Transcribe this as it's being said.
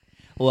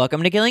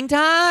Welcome to Killing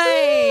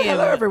Time.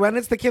 Hello, everyone.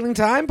 It's the Killing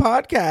Time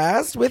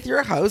podcast with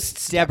your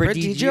hosts, Deborah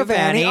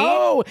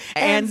DiGiovanni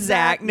and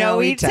Zach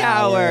Noe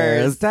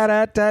Towers.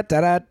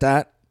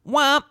 Da-da-da-da-da-da.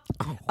 Womp.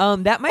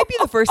 That might be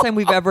the first time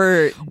we've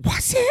ever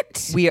Was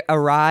it? we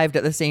arrived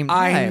at the same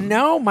time. I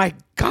know. My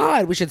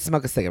God. We should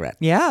smoke a cigarette.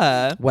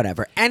 Yeah.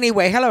 Whatever.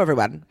 Anyway, hello,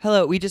 everyone.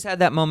 Hello. We just had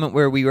that moment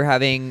where we were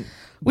having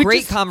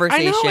great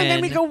conversation. I know, and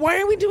then we go, why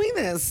are we doing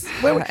this?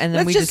 And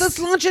then let's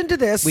launch into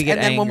this, we get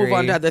and then we'll move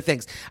on to angry. other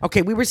things.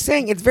 Okay, we were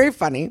saying it's very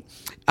funny.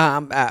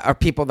 Our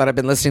people that have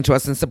been listening to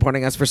us and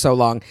supporting us for so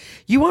long,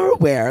 you are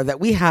aware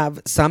that we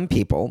have some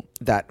people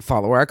that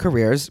follow our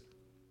careers.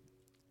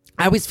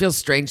 I always feel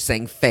strange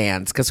saying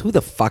fans because who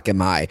the fuck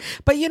am I?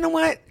 But you know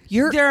what?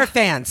 There are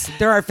fans.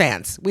 There are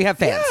fans. We have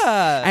fans.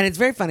 Yeah. And it's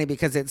very funny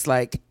because it's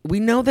like, we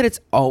know that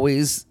it's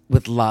always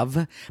with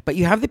love, but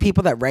you have the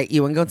people that write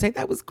you and go and say,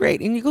 that was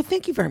great. And you go,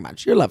 thank you very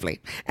much. You're lovely.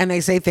 And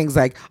they say things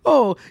like,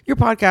 oh, your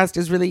podcast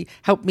has really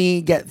helped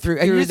me get through,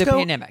 and you just the go,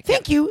 pandemic.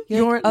 Thank you.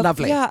 You're like,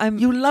 lovely. yeah, I'm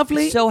you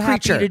lovely so happy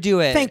creature. to do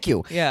it. Thank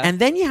you. Yeah. And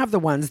then you have the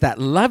ones that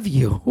love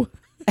you.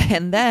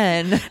 And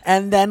then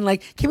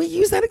like, can we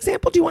use that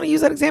example? Do you want to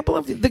use that example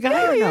of the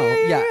guy or no?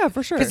 Yeah,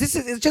 for sure. Because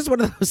it's just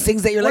one of those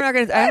things that you're I'm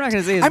like, not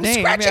gonna say his I'm name.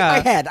 scratching Yeah. my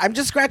head. I'm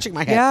just scratching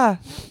my head. yeah.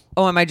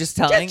 Oh, am I just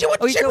telling?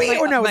 Should we,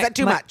 or no, is that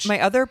too much? My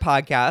other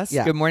podcast,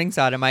 Yeah. Good Morning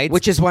Sodomites,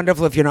 Which is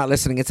wonderful if you're not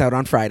listening. It's out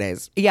on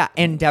Fridays. yeah,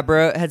 and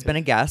Deborah has been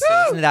a guest. So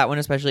listen to that one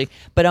especially.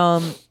 But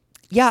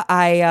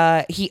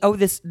yeah,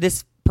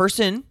 this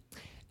person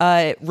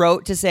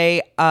wrote to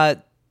say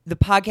the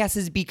podcast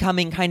is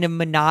becoming kind of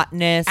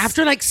monotonous.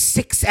 After like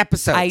 6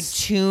 episodes. I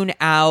tune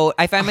out.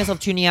 I find myself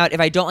tuning out. If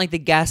I don't like the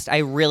guest, I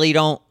really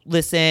don't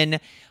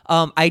listen.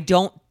 I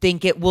don't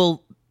think it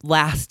will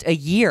last a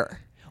year.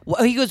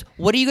 He goes,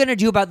 what are you going to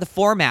do about the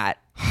format?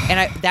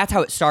 And that's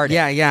how it started.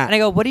 Yeah. And I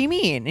go, what do you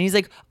mean? And he's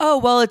like, oh,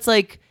 well, it's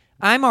like,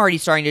 I'm already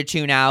starting to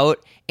tune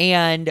out.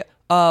 And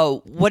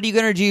what are you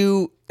going to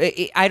do?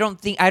 I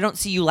don't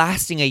see you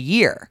lasting a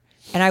year.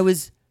 And I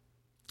was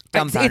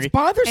dumbfounded. It's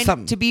bothersome.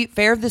 And to be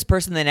fair, this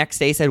person the next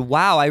day said,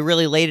 wow, I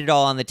really laid it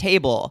all on the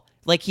table.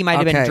 Like he might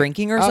have been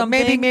drinking or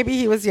something. Maybe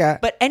he was, yeah.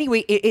 But anyway,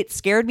 it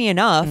scared me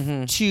enough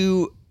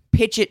to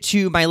pitch it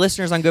to my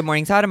listeners on Good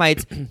Morning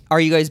Sodomites.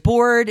 Are you guys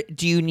bored?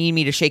 Do you need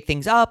me to shake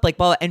things up? Like,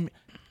 blah, and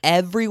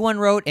everyone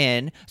wrote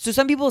in. So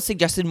some people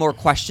suggested more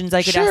questions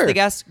I could ask the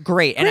guests.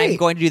 Great. And I'm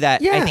going to do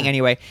that, I think,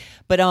 anyway.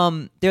 But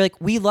they're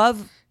like, we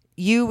love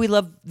you. We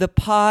love the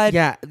pod.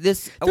 Yeah.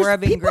 We're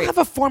having people great. have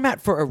a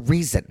format for a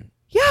reason.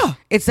 Yeah.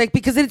 It's like,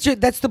 because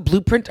that's the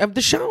blueprint of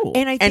the show.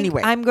 And I think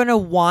anyway. I'm going to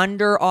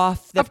wander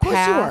off the Of course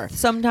path you are.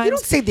 sometimes. You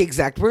don't say the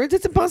exact words.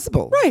 It's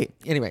impossible. Right.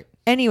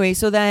 Anyway,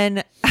 So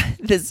then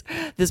this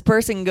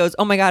person goes,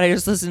 oh my God, I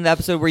just listened to the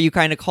episode where you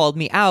kind of called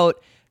me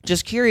out.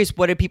 Just curious,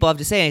 what did people have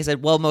to say? And I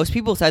said, well, most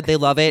people said they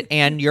love it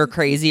and you're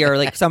crazy or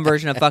like some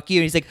version of fuck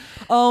you. And he's like,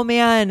 oh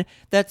man,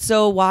 that's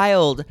so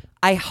wild.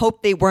 I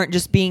hope they weren't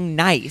just being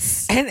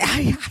nice. And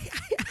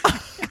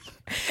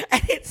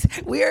and it's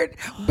weird.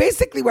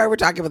 Basically, why we're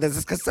talking about this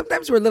is because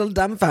sometimes we're a little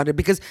dumbfounded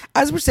because,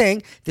 as we're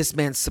saying, this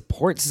man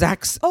supports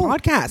Zach's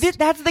podcast.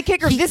 That's the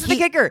kicker. This is the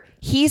kicker.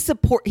 He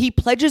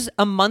pledges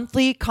a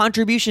monthly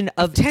contribution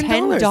of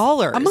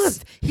 $10 a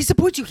month. He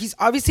supports you. He's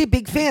obviously a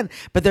big fan,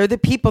 but they're the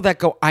people that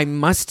go, I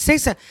must say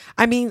so.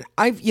 I mean,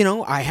 I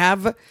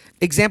have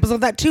examples of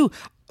that too.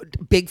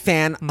 Big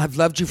fan. I've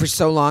loved you for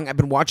so long. I've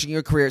been watching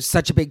your career.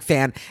 Such a big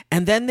fan.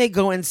 And then they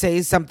go and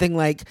say something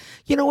like,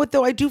 you know what,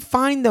 though? I do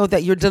find, though,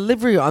 that your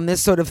delivery on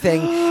this sort of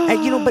thing,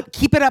 and, but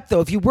keep it up,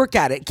 though, if you work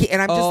at it.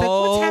 And I'm just like,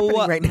 what's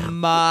happening right now?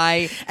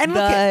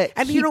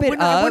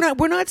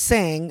 We're not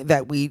saying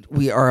that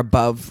we are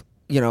above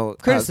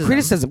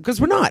criticism because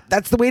we're not.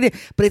 That's the way to.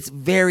 But it's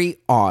very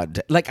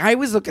odd. Like I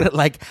was looking at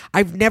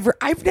I've never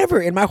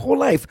in my whole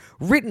life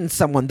written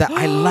someone that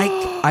I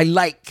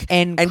like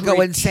and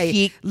go and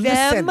say,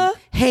 listen,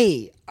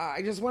 hey,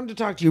 I just wanted to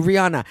talk to you,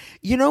 Rihanna.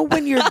 You know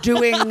when you're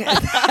doing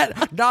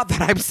that, not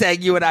that I'm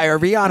saying you and I are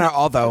Rihanna,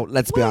 although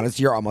let's be honest,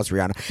 you're almost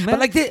Rihanna. But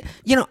like did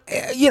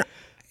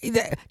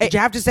you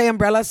have to say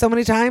umbrella so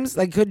many times?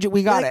 Like, could you?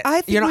 We got it.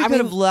 I think we could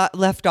have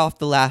left off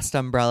the last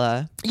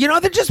umbrella.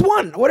 They're just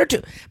one or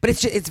two. But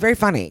it's very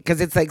funny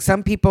because it's like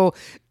some people,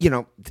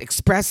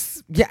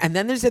 express, and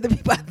then there's other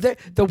people.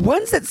 The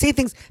ones that say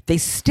things, they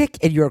stick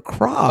in your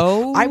craw.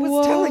 Oh, I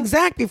was telling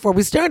Zach before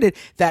we started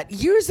that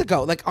years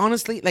ago, like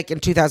honestly, like in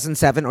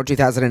 2007 or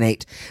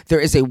 2008, there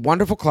is a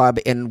wonderful club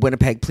in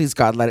Winnipeg. Please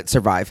God, let it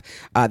survive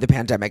the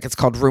pandemic. It's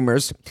called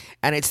Rumors,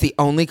 and it's the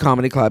only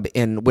comedy club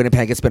in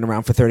Winnipeg. It's been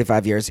around for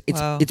 35 years.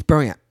 It's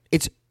brilliant.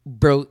 It's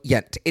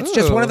brilliant. It's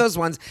just one of those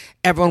ones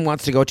everyone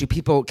wants to go to.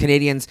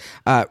 Canadians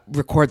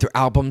record their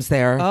albums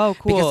there. Oh,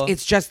 cool. Because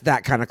it's just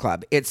that kind of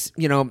club. It's,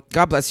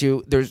 God bless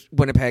you. There's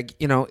Winnipeg,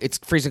 it's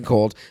freezing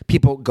cold.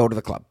 People go to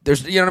the club.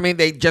 There's, you know what I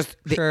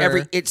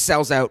mean? It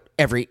sells out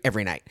every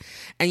night.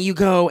 And you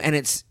go and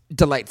it's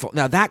delightful.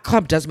 Now that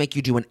club does make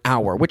you do an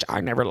hour, which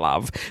I never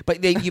love,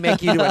 but you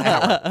make you do an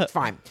hour. It's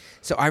fine.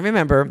 So I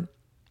remember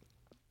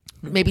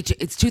maybe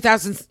it's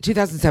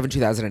 2007,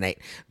 2008,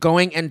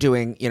 going and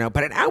doing,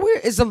 but an hour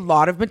is a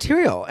lot of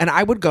material. And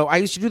I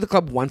used to do the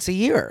club once a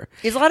year.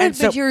 It's a lot of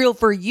material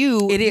for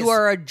you. It is. You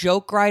are a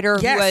joke writer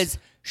who has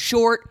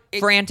short,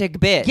 frantic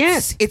bits.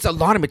 Yes, it's a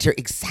lot of material.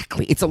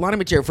 Exactly. It's a lot of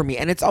material for me.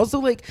 And it's also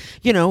like,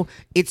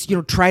 it's,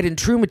 tried and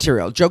true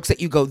material. Jokes that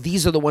you go,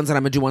 these are the ones that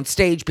I'm going to do on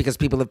stage because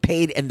people have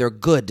paid and they're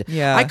good.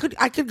 Yeah.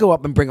 I could go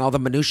up and bring all the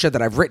minutia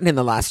that I've written in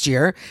the last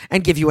year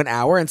and give you an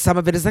hour. And some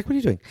of it is like, what are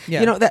you doing?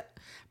 Yeah.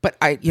 But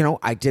I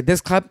did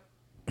this club.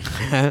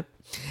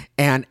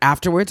 And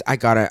afterwards, I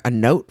got a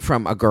note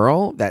from a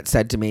girl that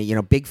said to me,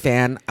 big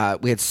fan.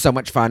 We had so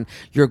much fun.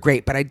 You're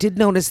great. But I did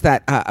notice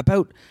that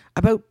about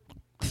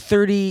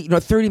 30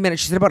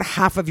 minutes, she said about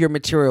half of your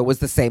material was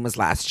the same as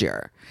last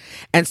year.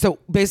 And so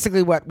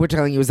basically what we're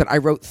telling you is that I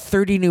wrote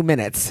 30 new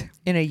minutes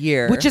in a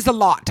year, which is a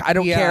lot. I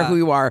don't care who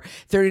you are.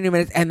 30 new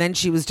minutes. And then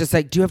she was just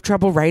like, do you have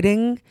trouble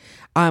writing?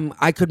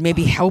 I could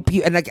maybe help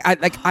you. And I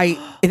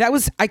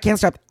can't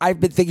stop.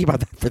 I've been thinking about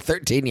that for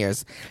 13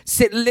 years.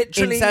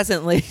 Literally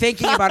incessantly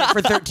thinking about it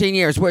for 13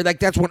 years, where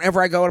that's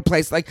whenever I go to a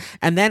place,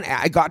 and then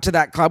I got to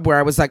that club where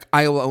I was like,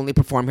 I will only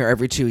perform here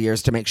every 2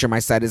 years to make sure my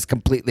set is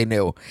completely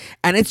new.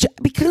 And it's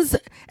just because,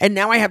 and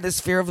now I have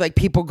this fear of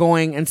people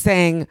going and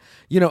saying,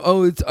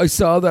 I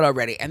saw that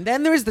already. And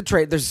then there's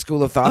there's a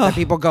school of thought that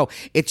people go,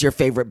 it's your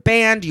favorite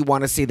band. You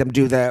want to see them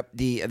do the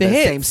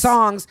same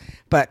songs,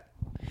 but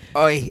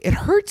it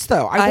hurts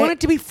though. I want it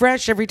to be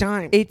fresh every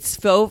time. It's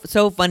so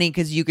funny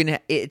because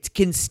it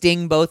can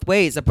sting both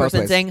ways. A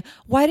person saying,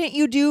 "Why didn't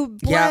you do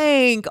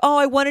blank? Oh,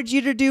 I wanted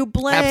you to do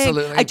blank.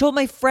 Absolutely. I told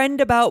my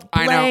friend about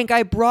blank.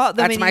 I brought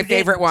them. That's and my you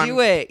favorite didn't one. Do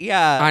it.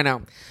 Yeah, I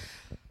know.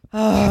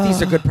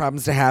 These are good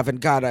problems to have, and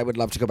God, I would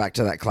love to go back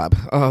to that club.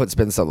 Oh, it's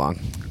been so long.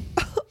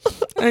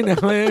 I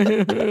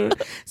know.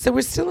 So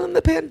we're still in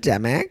the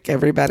pandemic,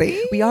 everybody.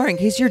 We are. In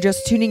case you're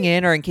just tuning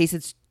in, or in case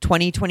it's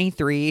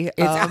 2023.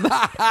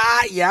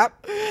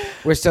 Yep.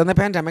 We're still in the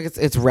pandemic.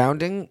 It's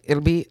rounding.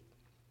 It'll be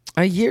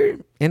a year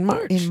in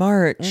March.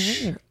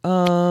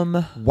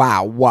 Mm-hmm.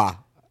 Wow.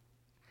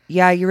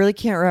 Yeah, you really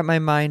can't wrap my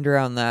mind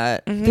around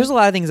that. Mm-hmm. There's a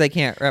lot of things I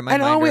can't wrap my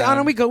mind around.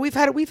 On we go. We've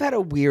had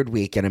a weird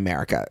week in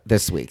America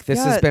this week.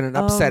 This has been an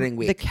upsetting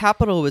week. The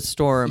Capitol was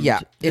stormed. Yeah.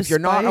 If you're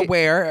not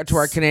aware, to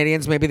our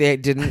Canadians, maybe they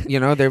didn't,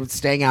 they're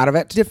staying out of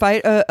it.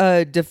 Despite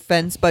a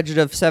defense budget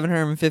of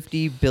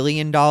 $750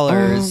 billion,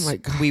 oh my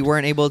God, we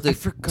weren't able to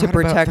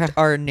protect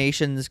our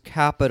nation's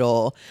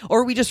capital.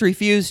 Or we just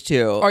refused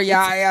to. Or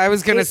I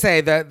was going to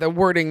say that the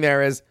wording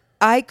there is.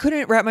 I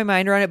couldn't wrap my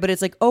mind around it, but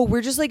it's like, we're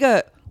just like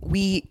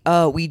we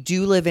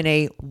do live in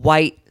a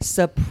white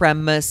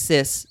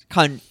supremacist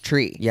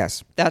country.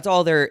 Yes.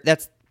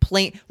 That's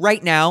plain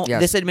right now. Yes.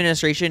 This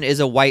administration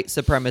is a white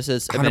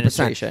supremacist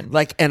administration.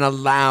 Like an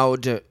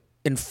allowed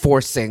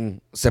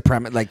enforcing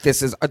supremacy.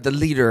 This is the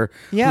leader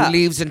who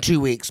leaves in 2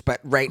 weeks,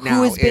 but right now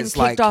who has been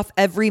kicked off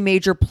every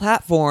major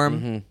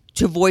platform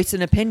to voice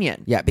an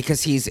opinion. Yeah,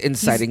 because he's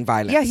inciting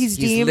violence. Yeah, he's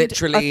deemed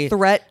literally a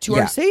threat to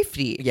our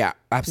safety. Yeah,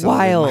 absolutely.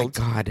 Wild.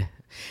 My God.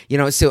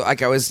 So I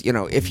was,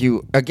 if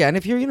you're,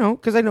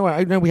 because I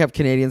know we have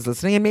Canadians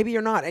listening, and maybe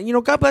you're not,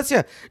 and God bless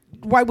you.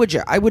 Why would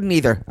you? I wouldn't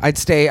either. I'd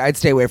stay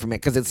away from it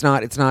because it's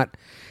not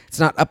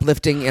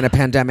uplifting in a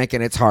pandemic,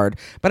 and it's hard.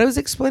 But I was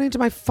explaining to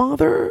my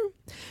father,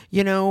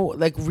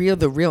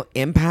 the real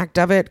impact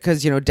of it,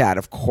 because Dad,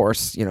 of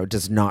course,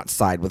 does not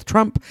side with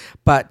Trump,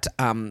 but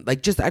I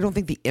don't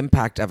think the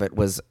impact of it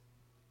was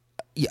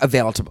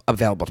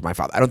available to my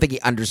father. I don't think he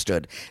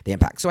understood the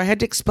impact. So I had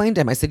to explain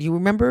to him. I said, you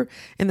remember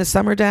in the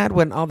summer, Dad,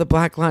 when all the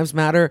Black Lives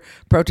Matter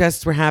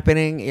protests were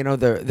happening,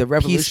 the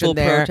revolution peaceful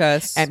there.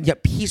 Protests. And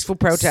peaceful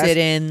protests.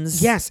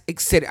 Sit-ins. Yes.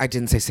 I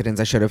didn't say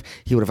sit-ins. I should have.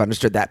 He would have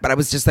understood that. But I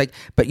was just like,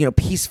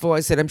 peaceful. I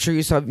said, I'm sure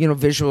you saw,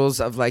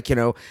 visuals of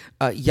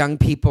young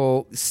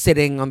people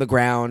sitting on the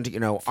ground,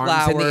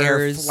 arms in the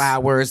air,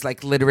 flowers,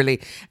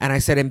 literally. And I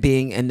said, and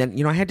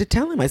then, I had to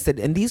tell him, I said,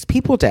 and these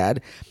people,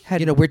 Dad,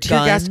 were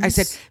tear gassed. I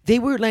said, they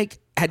were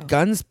had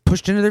guns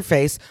pushed into their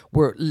face,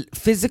 were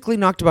physically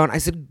knocked about. I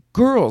said,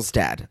 girls,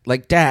 Dad,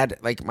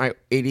 my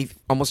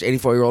almost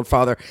 84-year-old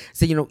father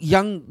said,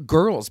 young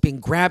girls being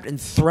grabbed and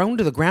thrown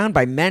to the ground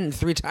by men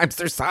 3 times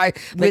their size,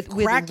 with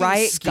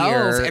riot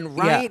gear and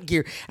riot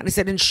gear. And I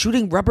said, and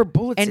shooting rubber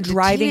bullets and into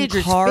driving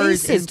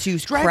cars faces,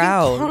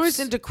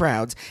 into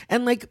crowds.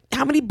 And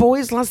how many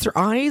boys lost their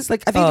eyes? I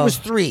think there was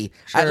 3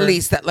 at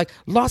least that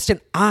lost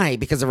an eye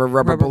because of a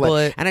rubber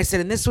bullet. And I said,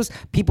 and this was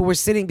people were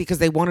sitting because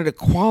they wanted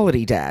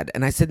equality, Dad.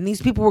 And I said, and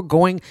these people were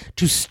going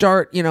to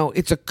start,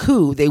 it's a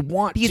coup. They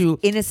want to.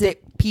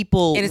 Innocent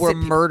people were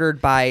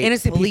murdered by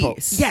innocent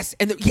police. People. Yes.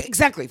 And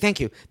exactly.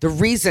 Thank you. The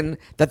reason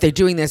that they're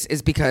doing this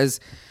is because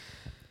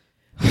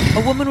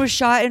a woman was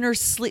shot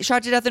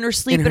to death in her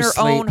sleep in her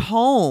own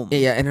home.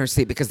 Yeah, in her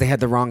sleep because they had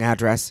the wrong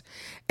address.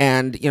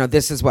 And,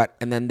 this is what,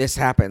 and then this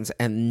happens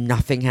and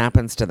nothing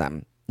happens to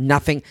them.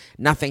 Nothing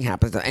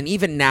happens to them. And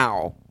even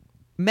now,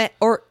 they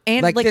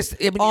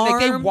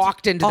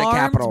walked into the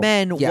Capitol.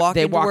 Men walked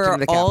into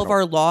where all of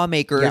our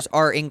lawmakers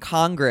are in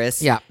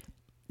Congress. Yeah.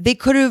 They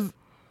could have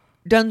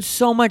done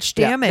so much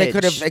damage.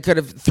 They could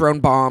have thrown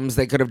bombs.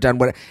 They could have done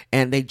what,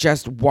 and they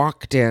just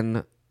walked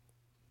in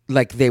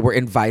like they were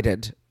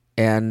invited,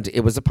 and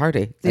it was a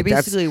party. They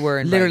basically were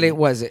invited. Literally, it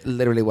was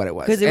literally what it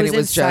was because it was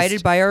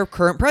incited by our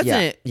current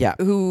president. Yeah,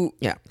 who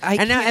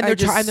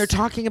they're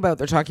talking about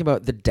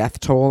the death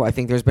toll. I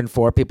think there's been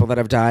 4 people that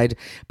have died,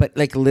 but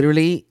like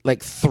literally,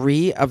 like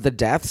 3 of the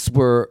deaths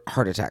were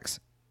heart attacks.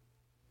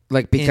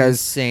 Like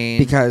because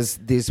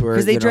these were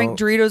because they drank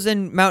Doritos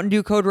and Mountain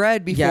Dew Code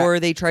Red before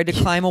they tried to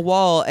climb a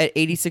wall at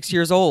 86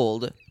 years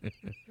old.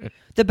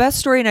 The best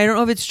story, and I don't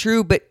know if it's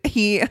true, but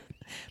the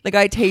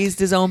guy tased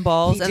his own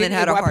balls and then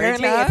had a heart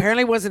attack.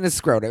 Apparently, wasn't his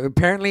scrotum.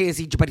 Apparently,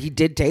 but he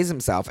did tase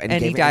himself and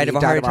he died of a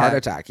heart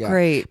attack. Yeah.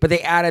 Great, but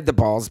they added the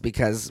balls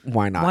because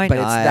why not? Why but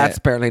not? That's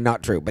apparently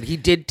not true. But he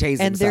did tase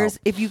and himself.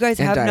 If you guys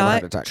have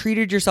not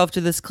treated yourself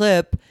to this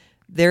clip.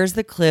 There's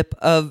the clip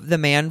of the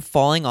man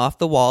falling off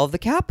the wall of the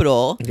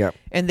Capitol. Yep.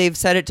 And they've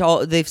said it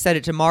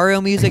to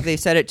Mario music, they've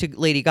said it to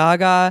Lady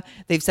Gaga,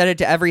 they've said it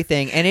to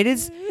everything. And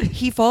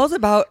he falls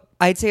about,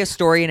 I'd say, a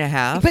story and a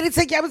half. But it's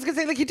like, I was gonna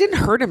say, like, he didn't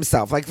hurt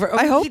himself. Like,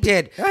 I hope he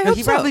did.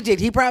 He probably did.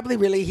 He probably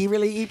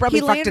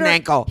fucked an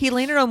ankle. He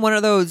landed on one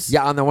of those.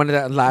 Yeah, on one of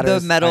the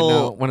ladders. The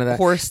metal one of the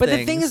horse. But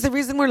things. the thing is, the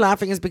reason we're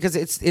laughing is because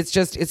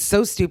it's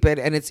so stupid,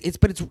 and it's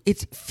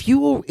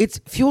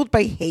fueled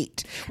by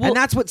hate, and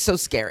that's what's so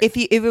scary. If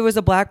it was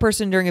a black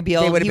person during a BL,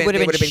 he would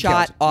have been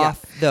shot killed.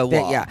 off the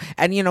wall. Yeah,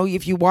 and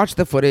if you watch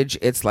the footage,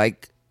 it's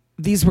like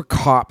these were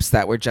cops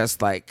that were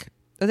just like.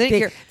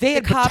 They had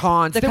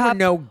batons. There were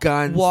no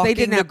guns. Walking they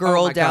didn't the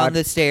girl down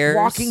the stairs,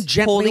 walking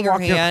gently,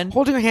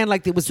 holding her hand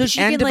like it was the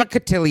end of a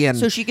cotillion,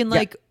 so she can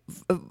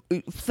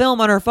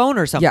film on her phone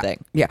or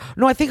something. Yeah.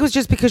 No, I think it was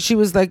just because she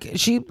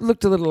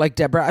looked a little like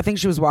Deborah. I think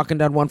she was walking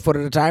down 1 foot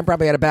at a time.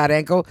 Probably had a bad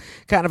ankle,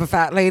 kind of a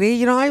fat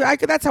lady.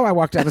 That's how I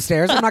walk down the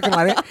stairs. I'm not gonna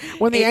lie to you.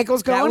 When the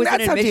ankle's going,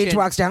 that's how Gage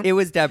walks down. It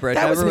was Deborah.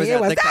 That was me. It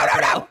was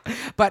no.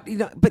 But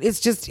but it's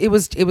just it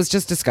was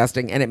just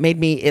disgusting, and it made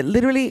me. It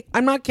literally.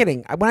 I'm not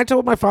kidding. When I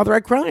told my father,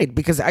 I cried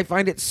because I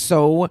find it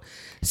so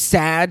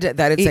sad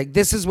that it's like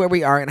this is where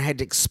we are, and I had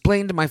to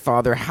explain to my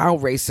father how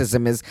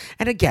racism is.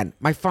 And again,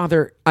 my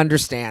father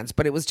understands.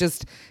 But it was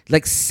just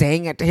like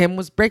saying it to him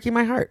was breaking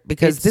my heart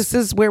because this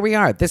is where we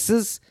are. This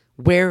is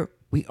where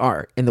we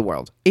are in the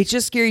world. It's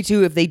just scary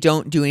too if they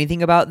don't do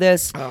anything about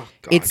this. Oh,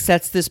 God. It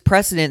sets this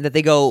precedent that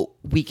they go,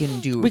 we can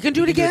do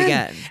it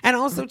again. And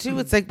also too,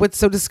 it's like what's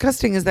so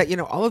disgusting is that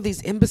all of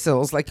these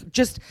imbeciles, like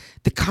just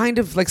the kind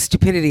of like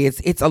stupidity.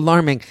 It's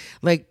alarming.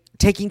 Like.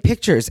 Taking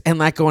pictures and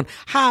like going,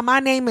 hi, my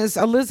name is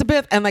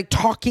Elizabeth, and like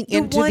talking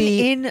into one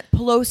in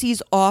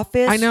Pelosi's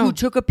office. I know. Who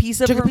took a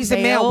piece of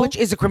mail, which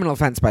is a criminal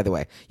offense, by the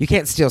way. You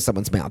can't steal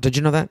someone's mail. Did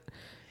you know that?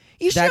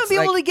 You shouldn't be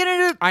able to get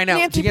into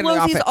Nancy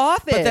Pelosi's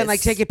office. But then like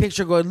take a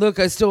picture, going, look,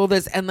 I stole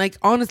this, and like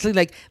honestly,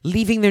 like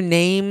leaving their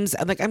names,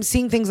 and like I'm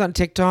seeing things on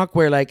TikTok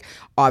where like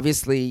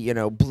obviously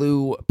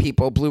blue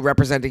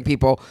representing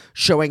people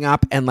showing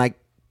up and like.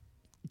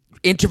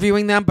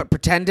 Interviewing them, but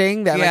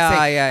pretending that,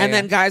 and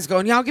then guys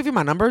going, "Yeah, I'll give you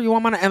my number. You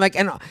want my?"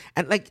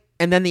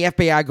 And then the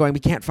FBI going, "We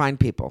can't find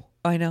people."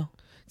 I know.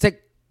 It's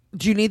like,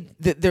 do you need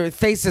their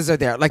faces are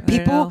there? Like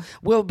people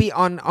will be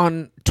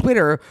on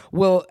Twitter.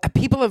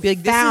 People have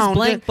found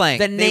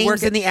the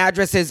names and the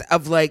addresses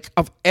of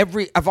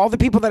all the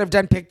people that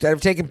have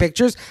taken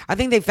pictures. I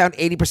think they found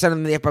 80% of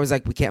them. The FBI was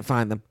like, "We can't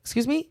find them."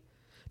 Excuse me.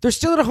 They're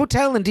still at a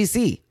hotel in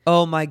DC.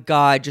 Oh my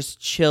God,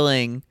 just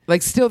chilling.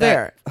 Like still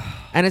there.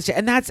 And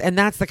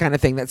that's the kind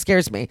of thing that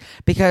scares me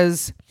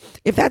because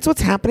if that's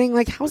what's happening,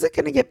 like how's it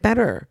going to get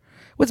better?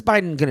 What's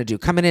Biden going to do?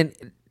 Come in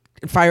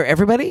and fire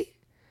everybody?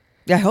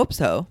 I hope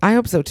so. I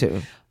hope so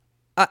too.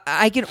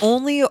 I can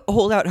only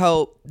hold out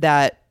hope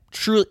that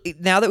truly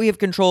now that we have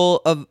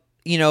control of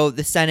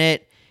the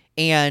Senate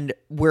and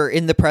we're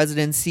in the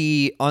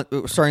presidency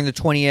starting the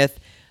 20th.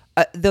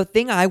 The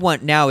thing I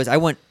want now is I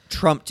want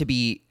Trump to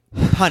be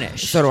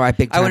punished. So do I.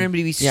 Big time. I want him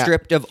to be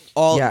stripped of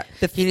all. Yeah.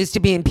 He needs to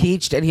be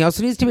impeached, and he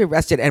also needs to be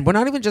arrested. And we're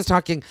not even just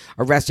talking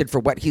arrested for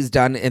what he's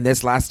done in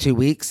this last 2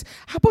 weeks.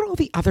 How about all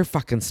the other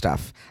fucking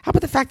stuff? How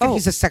about the fact that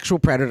he's a sexual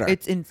predator?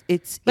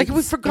 It's like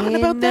we've forgotten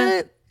about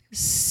that.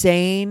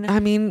 Insane. I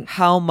mean,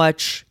 how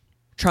much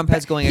Trump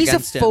has going against him.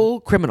 He's a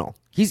full criminal.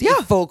 He's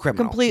a full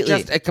criminal. Completely.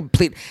 Just a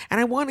complete. And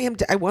I want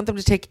them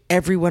to take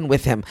everyone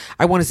with him.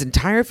 I want his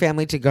entire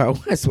family to go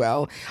as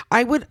well.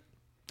 I would.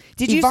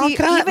 Did Ivanka,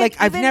 you see?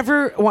 I've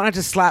never wanted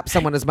to slap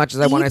someone as much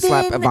as I want to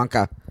slap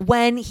Ivanka.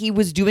 When he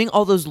was doing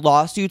all those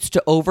lawsuits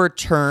to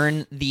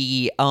overturn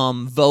the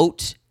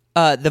votes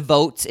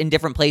in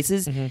different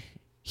places,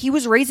 he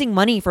was raising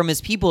money from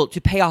his people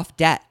to pay off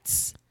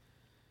debts.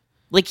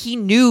 Like he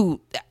knew.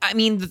 I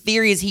mean, the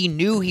theory is he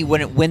knew he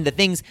wouldn't win the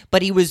things,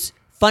 but he was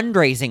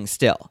fundraising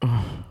still.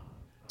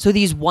 So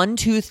these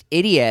one-toothed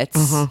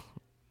idiots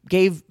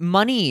gave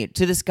money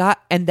to this guy,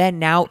 and then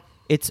now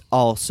It's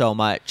all so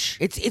much.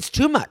 It's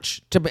too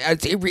much.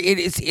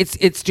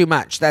 It's too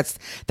much. That's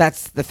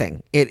the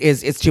thing.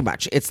 It's too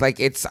much. It's like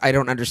I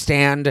don't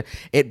understand.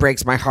 It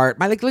breaks my heart.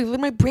 My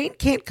brain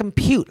can't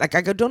compute. Like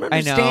I don't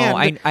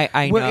understand.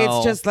 I know.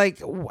 It's just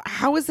like,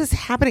 how is this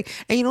happening?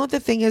 And you know what the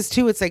thing is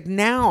too? It's like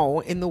now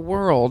in the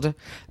world,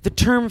 the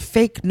term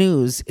fake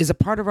news is a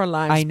part of our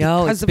lives. I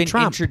know. Because It's of been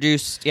Trump.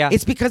 introduced. Yeah.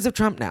 It's because of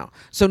Trump now.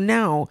 So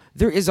now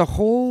there is a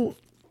whole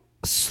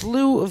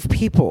slew of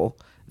people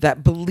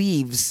that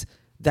believes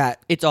that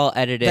It's all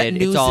edited. that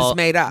news it's all, is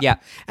made up. Yeah.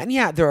 And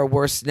yeah, there are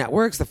worse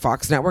networks. The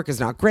Fox network is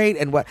not great,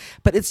 and what?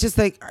 But it's just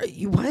like, are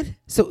you what?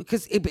 So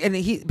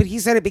he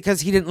said it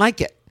because he didn't like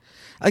it.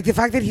 Like the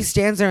fact that he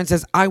stands there and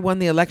says, "I won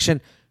the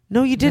election."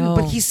 No, you didn't. No.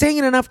 But he's saying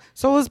it enough.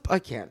 So I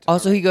can't.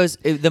 Also, he goes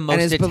the most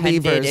his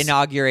attended believers.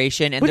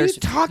 inauguration, and What are there's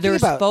you talking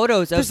there's about?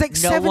 photos of There's like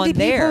no 70 one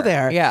people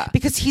there. Yeah,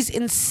 because he's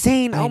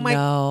insane. I Oh my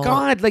know.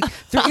 God! Like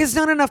there is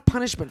not enough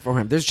punishment for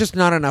him. There's just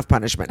not enough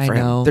punishment I for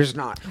know. him. There's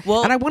not.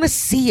 Well- and I want to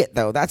see it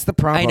though. That's the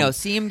problem. I know.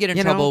 See him get in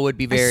You know, trouble would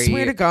be very. I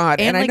swear to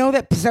God. And I like, know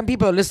that some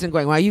people are listening,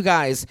 going, "Wow, you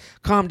guys,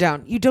 calm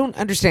down. You don't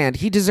understand.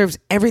 He deserves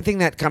everything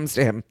that comes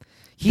to him.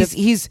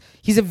 He's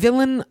a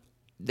villain.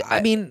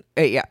 I mean,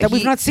 yeah, that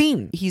we've not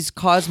seen. He's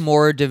caused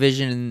more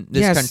division in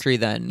this Yes. country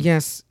than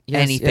Yes.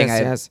 anything.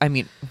 Yes. I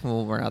mean,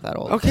 well, we're not that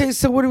old. Okay,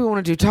 so what do we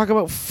want to do? Talk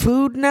about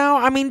food now?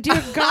 I mean,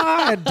 dear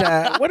God,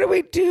 what do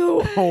we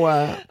do?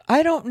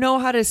 I don't know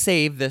how to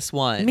save this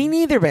one. Me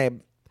neither,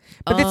 babe.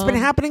 But it's been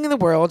happening in the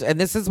world, and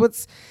this is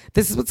what's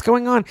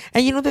going on.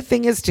 And you know the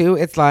thing is too,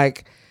 it's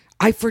like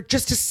I for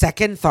just a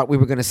second thought we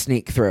were going to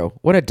sneak through.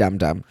 What a dum.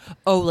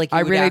 Oh, like you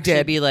I would really actually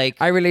did. be like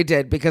I really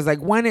did because like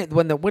when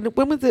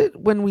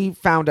we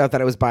found out that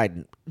it was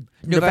Biden,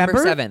 November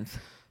 7th.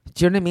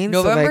 Do you know what I mean?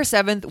 So, November like,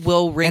 7th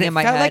will ring and in it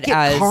my felt head like it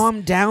as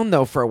calmed down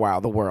though for a while.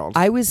 The world.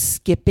 I was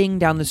skipping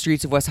down the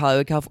streets of West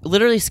Hollywood, California.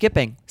 Literally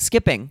skipping.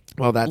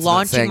 Well, that's not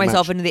launching saying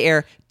myself much. into the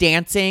air,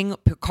 dancing.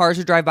 Cars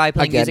would drive by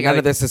playing Again, music. none I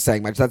of this is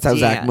saying much. That's how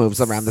Zach Dance. moves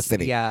around the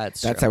city. Yeah,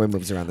 it's that's true. how he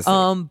moves around the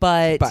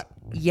city. But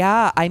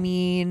yeah, I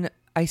mean,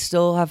 I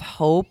still have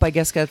hope. I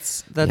guess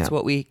that's Yeah.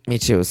 what we. Me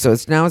too. So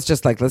it's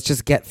just like let's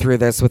just get through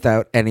this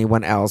without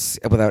anyone else,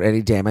 without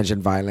any damage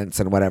and violence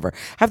and whatever.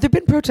 Have there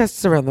been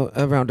protests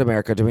around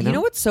America? Do we know? You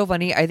know what's so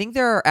funny? I think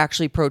there are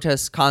actually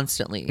protests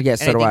constantly.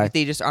 Yes, and so do think I.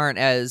 They just aren't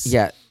as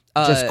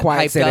just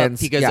quiet hyped up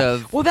sit-ins because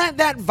of well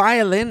that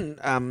violin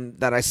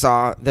that I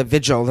saw the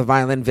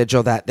violin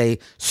vigil that they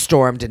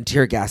stormed and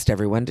tear gassed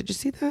everyone. Did you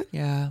see that?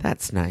 yeah.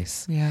 That's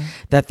nice. Yeah.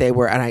 That they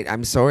were, and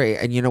I'm sorry.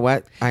 And you know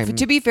what?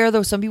 To be fair,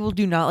 though, some people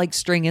do not like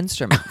string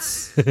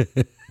instruments.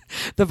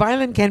 The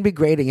violin can be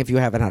grating if you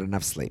haven't had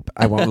enough sleep.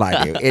 I won't lie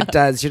to you. It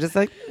does. You're just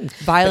like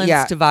Violence But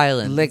yeah, to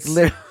violence.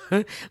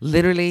 Like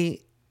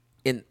literally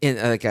in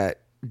like a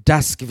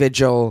dusk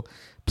vigil.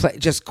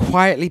 Just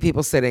quietly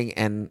people sitting,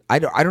 and I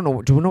don't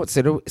know. Do we know what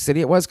city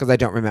it was? Because I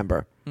don't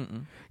remember.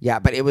 Yeah,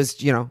 but it was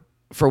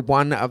for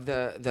one of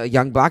the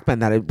young black men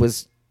that it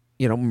was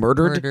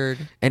murdered.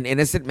 An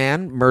innocent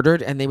man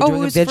murdered, and they were doing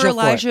it a was vigil for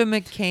Elijah it.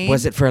 McCain.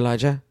 Was it for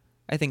Elijah?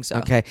 I think so.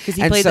 Okay, because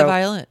he And played so- the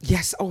violin.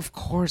 Yes, of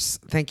course.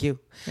 Thank you.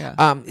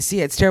 Yeah. See,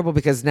 it's terrible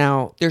because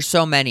now There's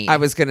so many. I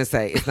was gonna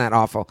say isn't that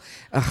awful?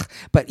 Ugh.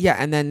 But yeah,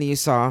 and then you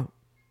saw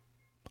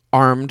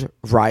armed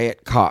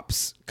riot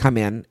cops come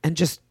in and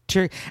just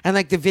cheer. And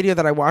like the video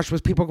that I watched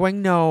was people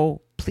going,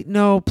 "No,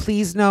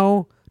 please,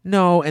 no,"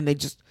 and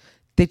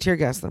they tear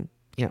gas them.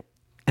 Yeah,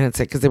 and it's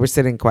like because they were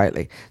sitting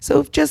quietly.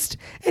 So just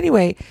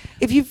anyway,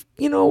 if you've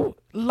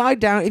lied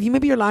down, if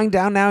you're lying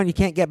down now and you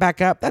can't get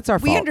back up, that's our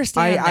fault. we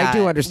understand. I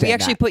do understand. We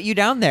actually that. put you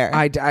down there.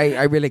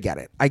 I really get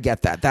it. I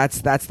get that. That's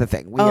the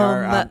thing. We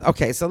are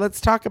okay. So let's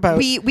talk about.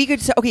 we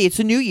could say, okay, it's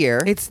a new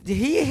year. It's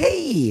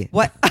hey.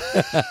 What?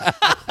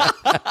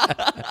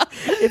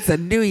 It's a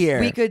new year.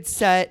 We could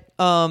set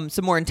some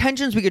more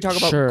intentions. We could talk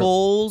about Sure.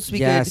 goals. We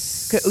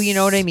could, you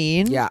know what I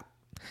mean? Yeah.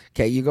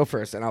 Okay, you go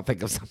first, and I'll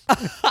think of some.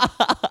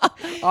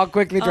 I'll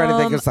quickly try to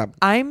think of some.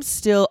 I'm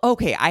still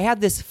okay. I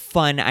had this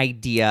fun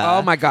idea.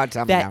 Oh my God,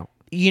 tell me that now.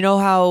 you know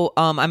how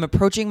I'm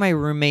approaching my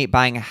roommate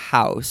buying a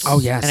house. Oh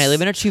yes, and I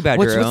live in a 2-bedroom.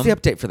 What's the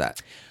update for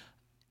that?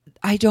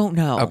 I don't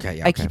know. Okay,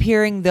 yeah, I okay. keep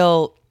hearing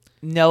they'll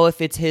know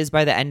if it's his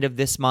by the end of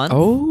this month.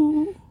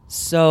 Oh,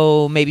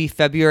 So maybe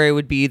February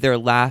would be their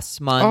last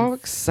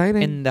month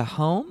exciting! in the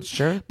home.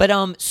 Sure. But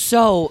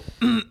so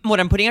what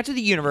I'm putting out to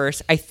the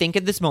universe, I think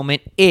at this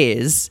moment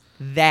is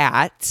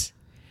that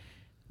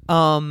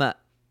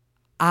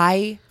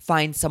I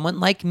find someone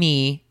like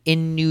me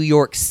in New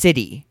York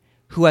City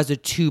who has a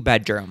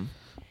 2-bedroom.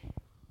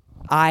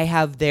 I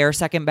have their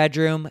second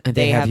bedroom. And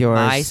they have have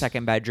my yours.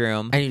 second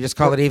bedroom. And you just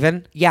call it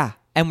even? Yeah.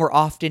 And we're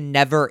often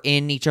never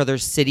in each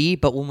other's city,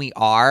 but when we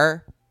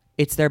are,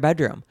 it's their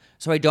bedroom.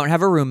 So I don't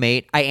have a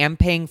roommate. I am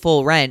paying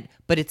full rent,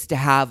 but it's to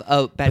have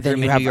a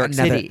bedroom in New York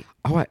City.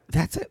 Oh,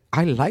 that's it.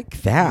 I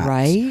like that.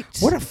 Right?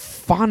 What a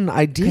fun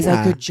idea. Because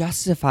I could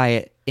justify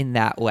it in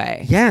that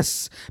way.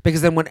 Yes,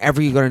 because then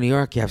whenever you go to New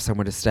York, you have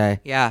somewhere to stay.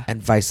 Yeah.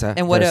 And vice versa.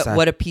 And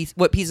what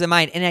peace of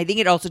mind. And I think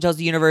it also tells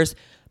the universe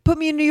Put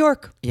me in New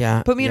York.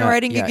 Yeah. Put me in a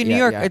writing gig in New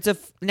York. Yeah.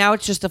 Now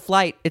it's just a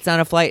flight. It's not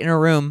a flight in a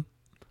room.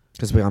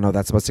 Because we all know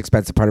that's the most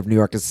expensive part of New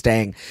York is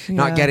staying,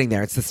 not Yeah. getting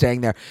there. It's the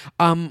staying there.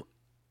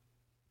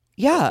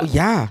 Yeah.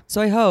 Yeah.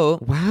 So I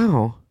hope.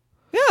 Wow.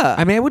 Yeah.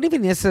 I mean, it wouldn't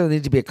even necessarily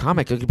need to be a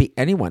comic. It could be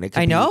anyone. It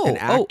could I know. be an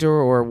actor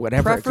or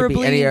whatever.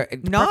 Preferably it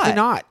could be not. Preferably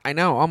not. I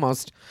know,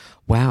 almost.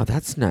 Wow,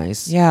 that's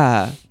nice.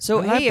 Yeah. So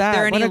I love hey, if that.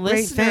 there are What any a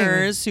great thing.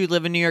 listeners who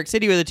live in New York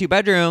City with a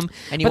 2-bedroom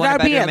and you But want a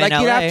that'd be bedroom it. Like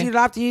in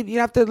LA, you'd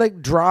have to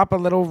like drop a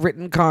little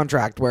written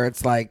contract where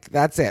it's like,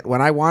 that's it.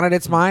 When I want it,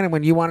 it's mine, and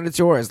when you want it, it's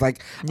yours.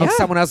 Like, oh, Yeah.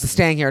 someone else is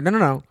staying here.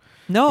 No.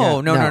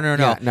 No.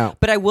 No.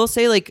 But I will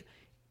say, like,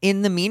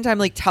 in the meantime,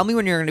 like, tell me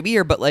when you're going to be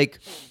here. But like,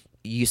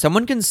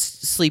 someone can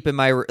sleep in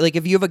my room. Like,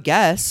 if you have a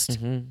guest,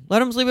 let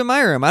them sleep in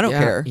my room. I don't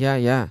care.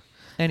 Yeah.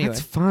 Anyway.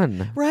 That's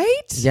fun.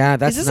 Right? Yeah,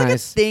 that's Is this nice. like a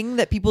thing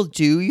that people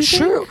do? You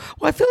Sure. think?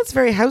 Well, I feel it's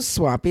very house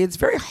swappy. It's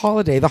very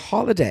holiday. The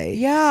holiday.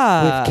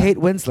 Yeah. With Kate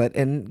Winslet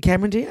and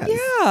Cameron Diaz.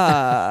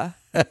 Yeah.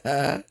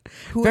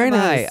 Who Very am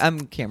nice. I?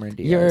 I'm Cameron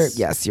Diaz.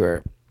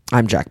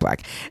 I'm Jack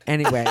Black.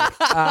 Anyway,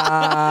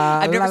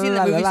 I've never seen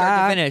the movie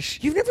start to finish.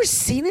 You've never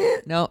seen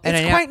it? No, and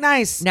it's I know- quite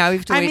nice. now we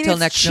have to wait till it's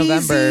next cheesy.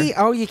 November.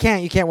 Oh, you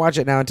can't watch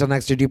it now until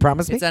next year. Do you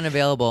promise me? It's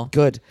unavailable.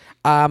 Good.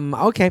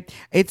 Okay.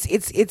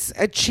 It's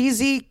a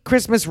cheesy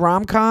Christmas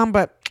rom-com,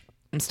 but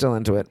I'm still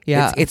into it.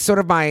 Yeah. It's sort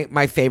of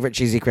my favorite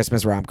cheesy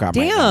Christmas rom-com.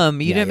 right now. Damn,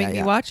 you Yeah, didn't yeah, make me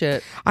yeah. watch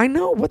it. I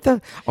know. What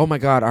the? Oh my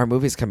God, our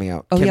movie's coming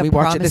out. Oh, Can yeah, we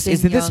watch it? Is it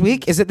this Promising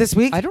week? Is it this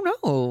week? I don't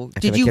know. I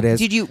feel like it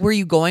is. Were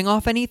you going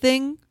off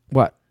anything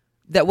What?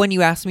 that when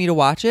you asked me to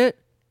watch it?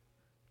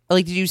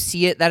 Like, did you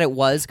see it that it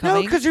was No,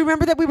 coming? because you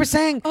remember that we were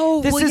saying.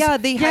 Oh, this well, is, yeah,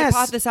 they yes,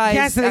 hypothesized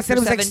Yes, and they said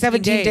it was like after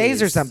 17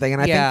 days or days. something, and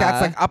I think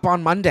that's like up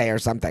on Monday or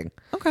something.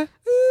 Okay.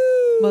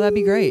 Well, that'd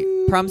be great.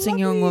 Promising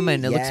Young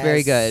Woman. It looks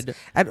very Yes. good.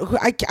 And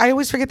I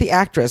always forget the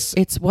actress.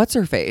 It's what's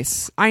her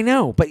face? I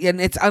know, but and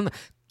it's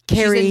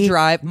Carrie in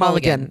Drive-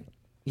 Mulligan. Mulligan.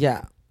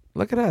 Yeah,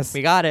 look at us.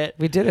 We got it.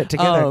 We did it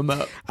together.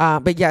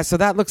 Um, But yeah, so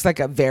that looks like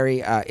a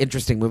very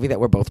interesting movie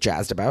that we're both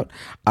jazzed about.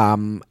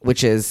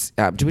 Which is,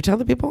 do we tell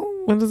the people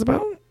what it's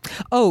about?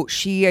 Oh, I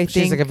She's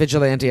think. like a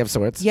vigilante of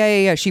sorts.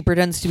 Yeah. She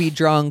pretends to be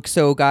drunk,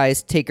 so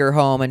guys take her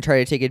home and try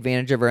to take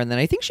advantage of her, and then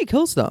I think she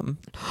kills them.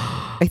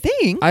 I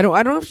think. I don't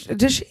know.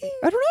 Does she?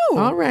 I don't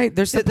know. All right.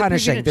 There's some The preview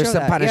punishing. didn't There's show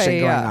some that. punishing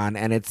Yeah. going on,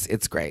 and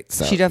it's great.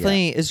 So She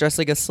definitely is dressed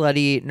like a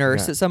slutty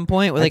nurse Yeah. at some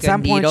point with like at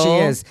some a needle. point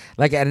she is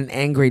like an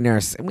angry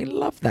nurse, and we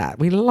love that.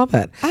 We love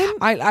it.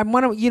 I'm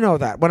one of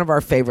that one of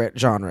our favorite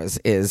genres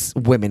is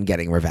women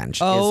getting revenge.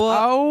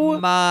 Oh,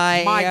 Is,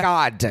 my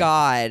God,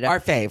 our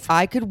fave.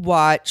 I could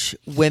watch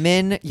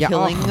women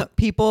killing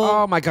people.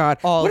 Oh my God!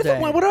 all what, day.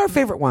 What are our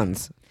favorite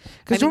ones?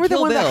 Because I mean, remember the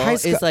Kill one that Bill high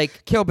school is,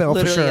 like, Kill Bill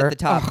for literally sure at the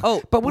top.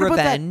 Oh, but what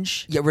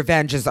Revenge. About that? Yeah,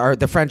 Revenge is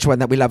the French one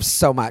that we love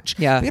so much.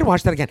 Yeah. we gotta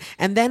watch that again.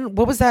 And then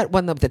what was that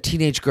one of the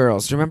teenage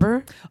girls? Do you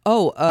remember?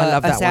 Oh, I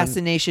love that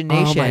Assassination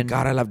one. Nation. Oh my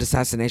God, I loved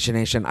Assassination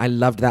Nation. I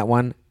loved that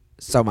one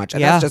so much, and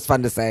Yeah. that's just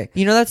fun to say.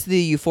 You know that's the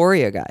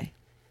Euphoria guy.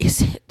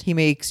 Is it? He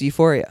makes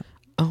Euphoria.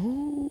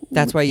 Oh,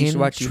 That's why you should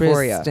watch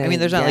Euphoria. I mean,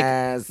 there's not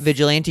Yes. like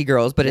vigilante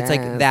girls, but it's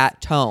like Yes.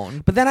 that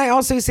tone. But then I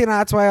also see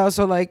that's why I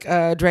also like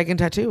Dragon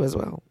Tattoo as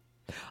well.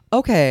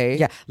 Okay.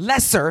 Yeah,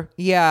 lesser,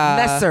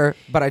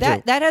 but I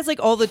do. That has like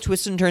all the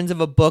twists and turns of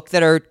a book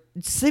that are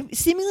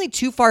seemingly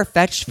too far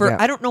fetched for Yeah,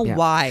 I don't know yeah.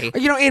 why.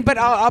 You know, but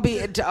I'll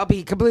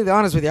be completely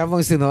honest with you. I've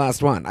only seen the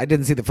last one. I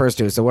didn't see the first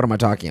two. So what am I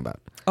talking about?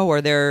 Oh,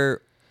 are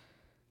there?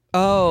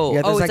 Oh,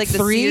 Yeah, there's it's like the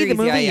three. series. The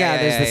movie. Yeah,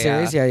 There's the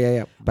series.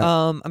 Yeah. But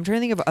I'm trying to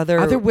think of other.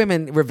 other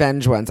women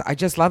revenge ones. I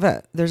just love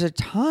it. There's a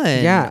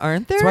ton. Yeah,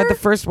 aren't there? That's why the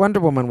first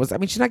Wonder Woman was. I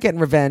mean, she's not getting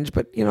revenge,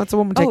 but it's a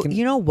woman Oh, taking.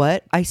 you know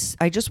what? I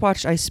just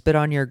watched I Spit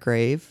on Your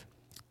Grave.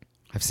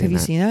 I've seen. Have you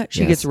that. seen that? She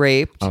Yes. gets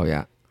raped, Oh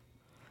yeah,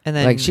 and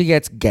then like she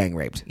gets gang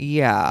raped.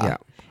 yeah,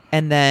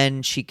 and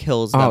then she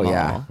kills them Oh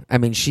yeah, all. I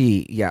mean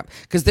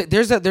because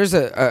there's a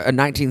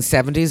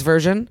 1970s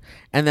version,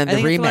 and then I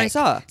the think that's the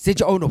one I remake.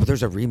 saw. Oh no, but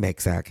there's a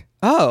remake, Zach.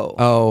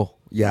 Oh,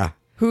 Yeah.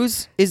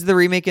 is the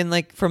remake in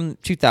like from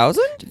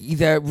 2000?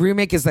 The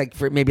remake is like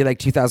for maybe like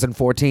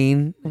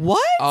 2014.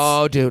 What?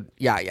 Oh, dude,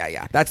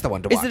 yeah. That's the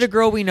one to Is watch. it a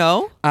girl we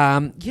know?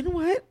 You know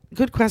what?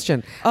 Good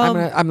question.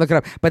 I'm looking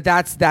up, but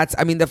that's.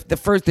 I mean,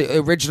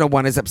 the original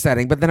one is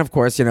upsetting, but then of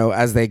course,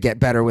 as they get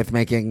better with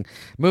making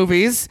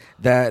movies,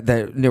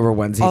 the newer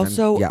ones. Even,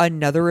 Also, yeah.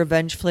 another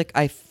revenge flick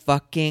I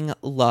fucking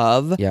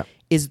love Yeah.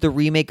 is the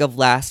remake of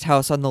Last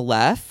House on the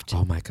Left,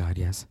 Oh my God,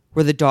 yes.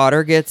 where the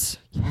daughter gets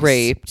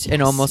raped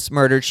and almost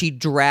murdered. She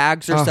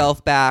drags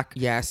herself back,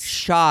 Yes.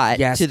 shot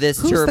Yes. to this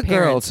Who's to her the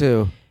girl parents.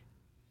 too?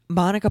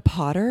 Monica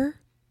Potter.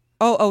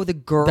 Oh, the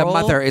girl. The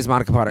mother is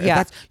Monica Potter.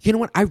 Yeah. You know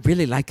what? I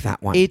really like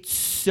that one. It's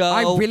so.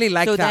 I really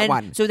like so that then,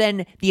 one. So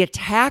then the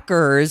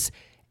attackers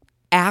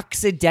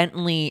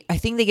accidentally, I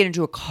think they get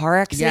into a car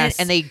accident Yes.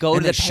 and they go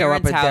And to they the show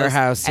up parents' at their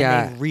house, and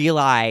yeah. they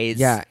realize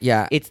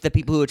Yeah. it's the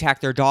people who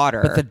attacked their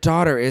daughter. But the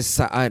daughter is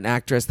an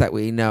actress that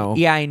we know.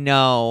 yeah, I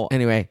know.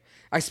 Anyway,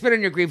 I Spit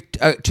on Your Grave,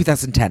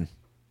 2010.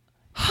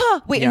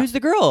 Huh? Wait, Yeah. and who's the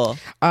girl?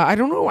 I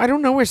don't know. I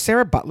don't know her.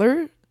 Sarah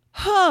Butler.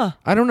 Huh?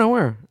 I don't know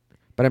her.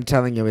 But I'm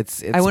telling you,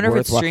 it's I wonder if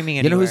it's worthwhile. streaming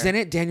You know who's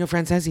anywhere. in it? Daniel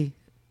Franzese.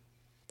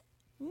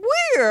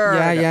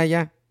 Weird.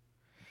 Yeah.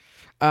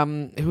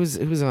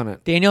 Who's on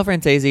it? Daniel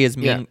Franzese is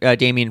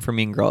Damien from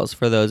Mean Girls,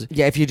 for those.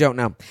 Yeah, if you don't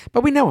know,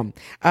 but we know him,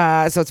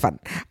 so it's fun.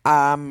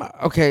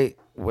 Okay,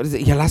 what is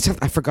it? Yeah, last time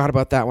I forgot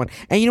about that one.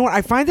 And you know what?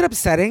 I find it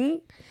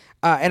upsetting.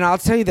 And I'll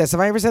tell you this: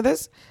 have I ever said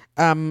this?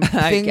 Things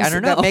I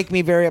don't know. that make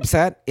me very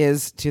upset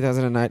is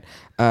 2009.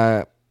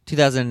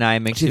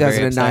 2009 makes you very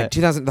 2009. upset.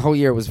 2000. The whole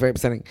year was very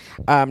upsetting.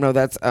 No,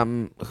 that's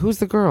who's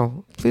the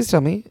girl? Please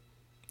tell me.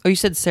 Oh, you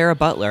said Sarah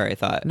Butler, I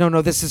thought.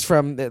 No, this is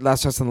from the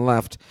Last House on the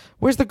Left.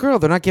 Where's the girl?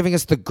 They're not giving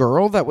us the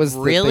girl that was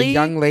Really? the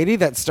young lady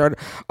that started.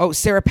 Oh,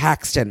 Sarah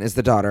Paxton is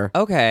the daughter.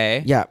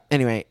 Okay. Yeah.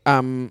 Anyway,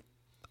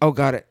 oh,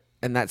 got it.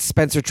 And that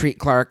Spencer Treat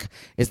Clark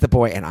is the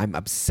boy, and I'm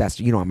obsessed.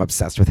 You know, I'm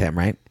obsessed with him,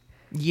 right?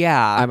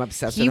 Yeah. I'm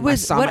obsessed He with him. I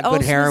was, saw what him at else Good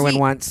was Heroin he?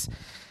 once.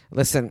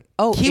 Listen.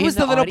 Oh, he in was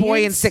the little boy in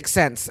audience? Sixth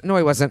Sense. No,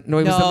 he wasn't. No,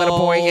 he was the little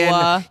boy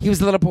in. He was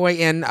the little boy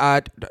in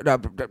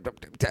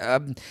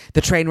the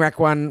train wreck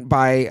one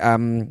by.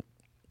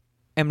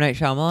 M. Night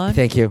Shyamalan?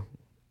 Thank you.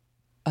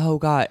 Oh,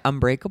 God.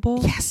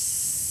 Unbreakable?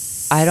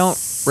 Yes. I don't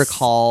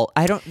recall.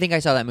 I don't think I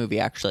saw that movie,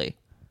 actually.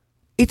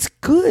 It's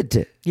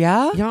good.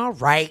 Yeah? Yeah,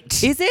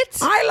 right. Is it?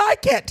 I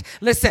like it.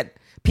 Listen,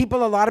 a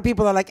lot of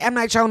people are like M.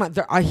 Night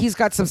Shyamalan. He's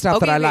got some stuff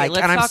that I like,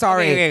 let's and I'm talk-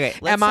 sorry.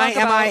 Let's Am I?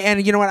 talk about-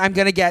 And you know what? I'm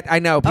gonna get. I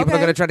know people are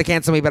Okay. gonna try to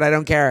cancel me, but I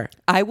don't care.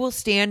 I will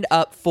stand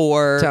up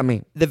for Tell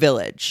me. The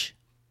Village.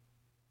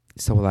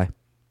 So will I.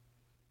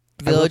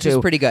 Village is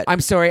pretty good. I'm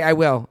sorry. I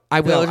will.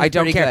 Village I is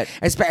don't pretty care.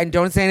 good. And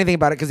don't say anything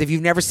about it because if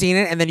you've never seen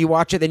it and then you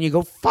watch it, then you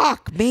go,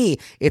 "Fuck me."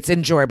 It's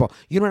enjoyable.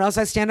 You know what else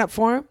I stand up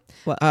for?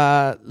 What?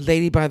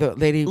 Lady from in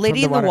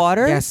the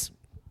Water? Yes,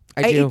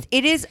 I do.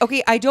 It is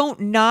okay. I don't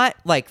not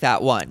like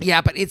that one.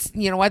 Yeah, but it's,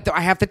 you know what, though,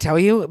 I have to tell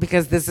you,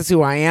 because this is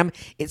who I am,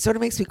 it sort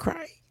of makes me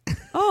cry.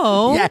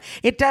 Oh, Yeah,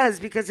 it does,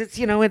 because it's,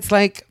 it's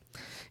like,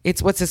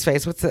 it's, what's his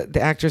face? What's the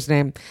actor's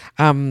name?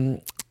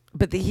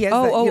 But he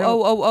has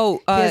he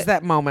has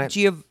that moment.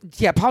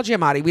 Paul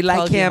Giamatti. We like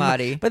Paul him,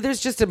 Giamatti. but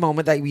there's just a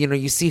moment that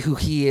you see who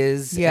he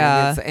is.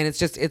 Yeah. and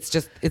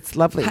it's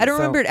lovely. I don't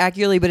remember it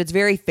accurately, but it's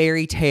very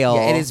fairy tale.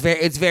 Yeah, it's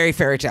very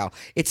fairy tale.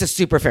 It's a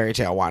super fairy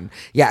tale one.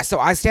 Yeah, so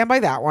I stand by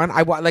that one.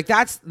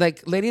 That's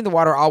like Lady in the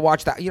Water. I'll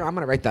watch that. I'm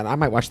gonna write that. I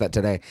might watch that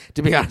today.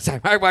 To be honest, I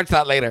might watch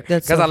that later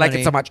That's because so I like it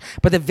funny. so much.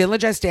 But The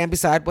Village, I stand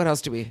beside. What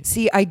else do we?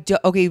 See,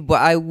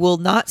 what I will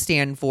not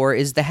stand for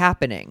is The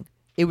Happening.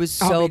 It was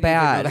so Me neither. No,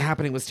 bad. The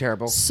Happening was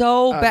terrible.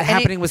 So bad. The And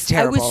Happening was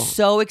terrible. I was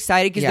so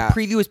excited because Yeah. the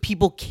preview was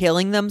people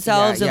killing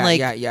themselves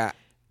yeah.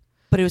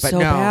 But it was But so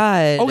no.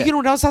 bad. Oh, you know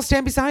what else I'll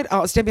stand beside?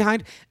 I'll stand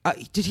behind.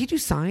 Did he do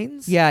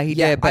Signs? Yeah, he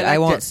did, but I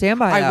liked won't it. stand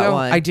by I that will.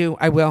 one. I do.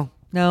 I will.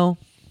 No,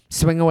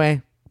 Swing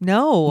Away.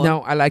 no,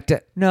 No, I liked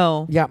it.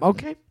 no, Yeah,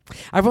 okay.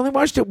 I've only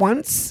watched it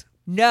once.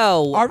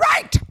 no. All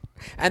right.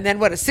 And then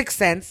what? A Sixth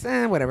Sense.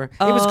 Whatever. It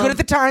was good at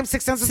the time.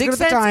 Sixth Sense was good at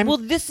the time. Well,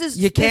 this is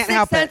You can't Sixth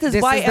help Sense it. Is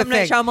This why is the M.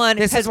 Night thing. Shyamalan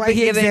This has is why been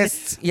he given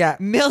exists. Yeah,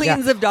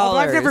 millions of Although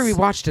I've never dollars.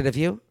 rewatched it. Have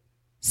you?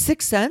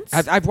 Sixth Sense.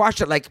 I've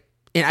watched it I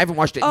haven't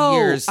watched it in Oh,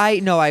 years. I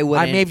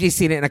wouldn't. I maybe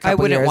seen it in a couple I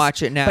wouldn't years.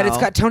 watch it now. But it's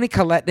got Toni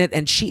Collette in it,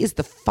 and she is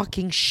the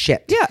fucking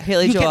shit. Yeah,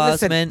 Haley You can- Joel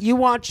listen, Osment. You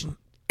watch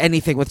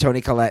anything with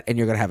Toni Collette, and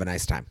you're gonna have a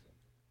nice time.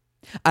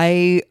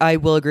 I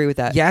will agree with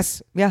that.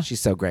 Yes. Yeah. She's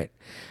so great.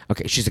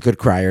 Okay, she's a good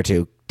crier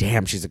too.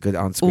 Damn, she's a good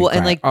on-screen Well, crier.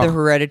 and like Oh. the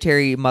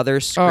hereditary mother Oh,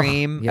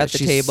 scream yeah, at the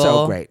she's table.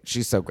 so great.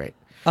 She's so great.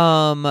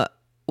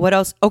 What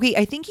else? Okay,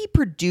 I think he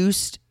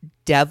produced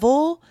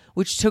Devil,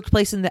 which took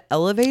place in the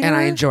elevator. And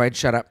I enjoyed.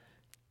 Shut up.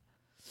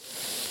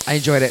 I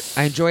enjoyed it.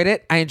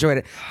 I enjoyed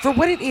it for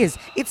what it is.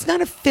 It's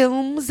not a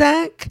film,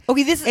 Zach.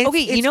 Okay, this is It's-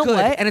 okay. it's You know good,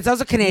 what? And it's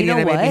also Canadian. You know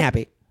and it made me what?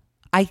 happy.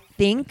 I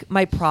think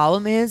my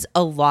problem is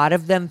a lot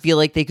of them feel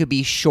like they could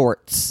be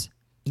shorts.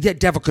 Yeah,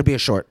 Devil could be a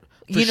short.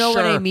 For You know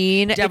what I sure.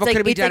 mean? Devil It's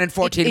could be it's done in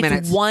 14 it's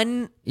minutes.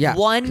 One Yeah.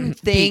 one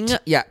thing Beat.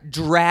 Yeah.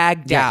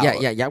 dragged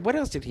out. Yeah. What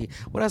else did he?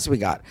 What else we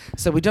got?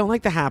 So we don't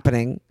like The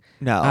Happening.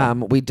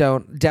 No. We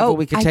don't. Devil,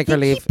 we could I take or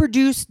think leave. He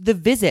produced The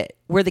Visit,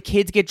 where the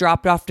kids get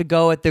dropped off to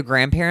go at the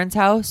grandparents'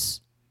 house.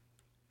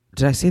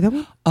 Did I see that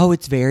one? Oh,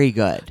 it's very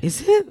good.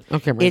 Is it?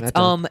 Okay, I'm writing It's that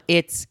down.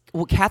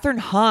 Catherine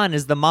Hahn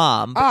is the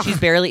mom, but Ugh. she's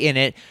barely in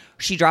it.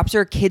 She drops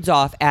her kids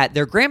off at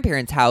their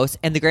grandparents' house,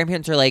 and the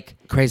grandparents are like,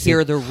 Crazy. Here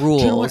are the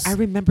rules. Do you know what I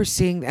remember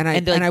seeing, and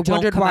And they're like, I "Don't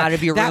wondered come why. out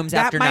of your rooms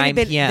after might have 9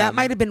 been- p.m.. That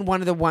might have been one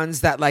of the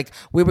ones that like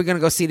we were going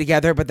to go see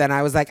together, but then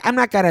I was like, I'm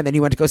not gonna. And then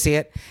you went to go see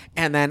it,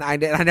 and then I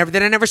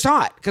never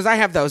saw it because I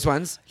have those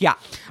ones. Yeah.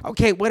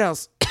 Okay, what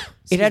else?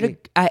 It Excuse me.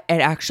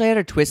 actually had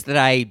a twist that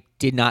I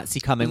did not see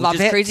coming, Love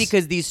which is it. crazy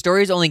because these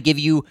stories only give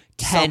you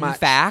So 10 much.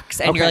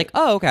 facts, and you're Okay. like,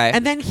 oh, okay.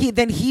 And then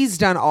he's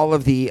done all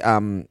of the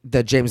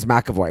James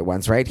McAvoy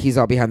ones, right? He's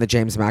all behind the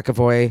James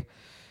McAvoy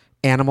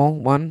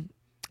Animal one.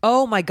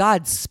 oh my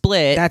God,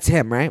 Split. That's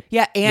him, right?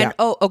 yeah, and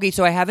Yeah. okay,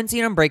 so I haven't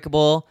seen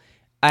Unbreakable.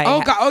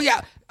 Oh God! Oh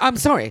yeah. I'm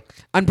sorry.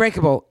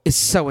 Unbreakable is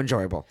so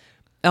enjoyable.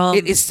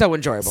 It is so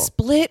enjoyable.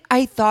 Split,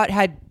 I thought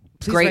had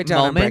Please great write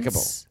down Unbreakable.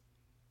 moments.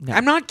 No.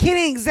 I'm not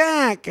kidding,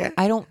 Zach.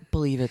 I don't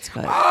believe it's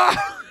good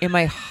in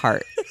my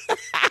heart.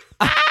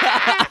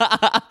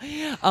 right.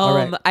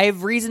 I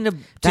have reason to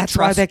That's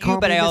why trust they call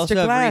you, but me I Mr. also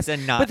have Glass.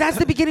 reason not. But that's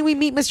the beginning. We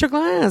meet Mr.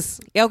 Glass.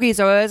 Yeah, okay,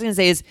 so what I was going to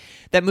say is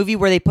that movie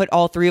where they put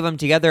all three of them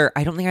together,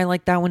 I don't think I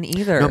like that one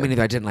either. No, me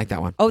neither. I didn't like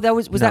that one. Oh,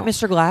 was that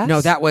Mr. Glass?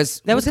 No, that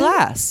was That was it?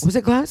 Glass. Was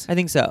it Glass? I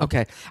think so.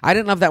 Okay, I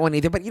didn't love that one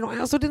either. But I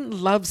also didn't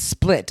love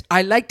Split.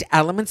 I liked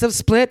elements of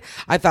Split.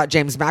 I thought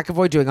James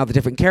McAvoy doing all the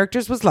different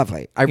characters was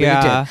lovely. I really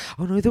Yeah. did.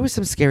 Oh no, there were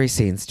some scary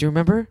scenes. Do you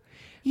remember?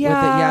 Yeah.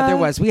 Yeah, there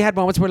was. We had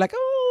moments where like,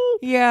 oh.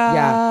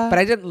 Yeah. But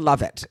I didn't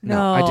love it.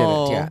 No, I didn't.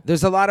 No. Yeah.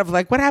 There's a lot of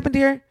like, what happened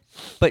here?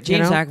 But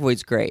James know?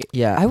 McAvoy's great.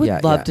 Yeah, I would yeah,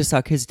 love yeah. to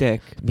suck his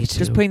dick. Me too.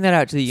 Just putting that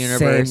out to the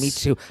universe. Same, me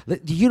too.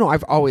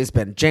 I've always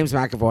been James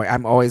McAvoy.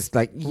 I'm always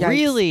like, yikes.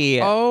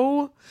 Really?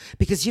 Oh,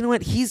 because you know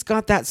what? He's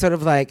got that sort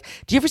of like.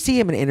 Do you ever see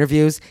him in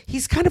interviews?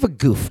 He's kind of a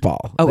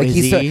goofball. Oh, like, is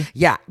he? he?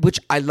 Yeah, which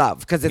I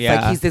love because it's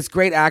like Yeah. he's this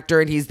great actor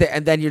and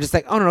and then you're just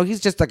like, oh no, he's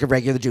just like a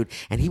regular dude.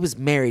 And he was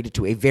married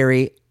to a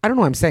very. I don't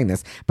know why I'm saying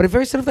this, but a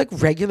very sort of like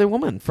regular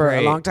woman for a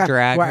Right. long time.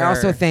 Drag where I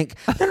also her. think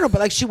no,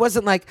 but like she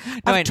wasn't like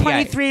No, a yeah.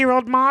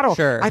 23-year-old model.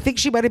 Sure. I think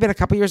she might have been a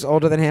couple years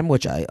older than him,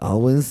 which I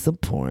always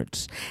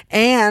support.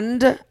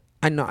 And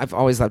I know I've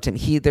always loved him.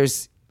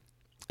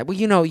 Well,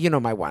 you know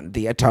my one,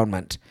 The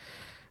Atonement.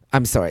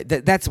 I'm sorry.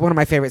 That's one of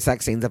my favorite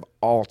sex scenes of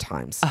all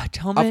times.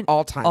 Atonement? Of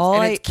all times. All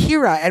and I- it's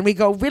Kira. And we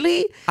go,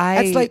 really?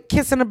 That's like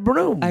kissing a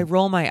broom. I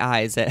roll my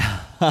eyes at.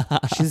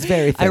 She's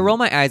very thin. I roll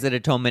my eyes at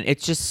Atonement.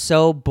 It's just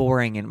so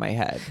boring in my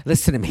head.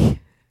 Listen to me.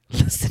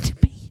 Listen to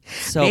me.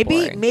 So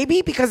boring.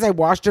 Maybe because I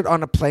watched it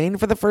on a plane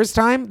for the first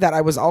time that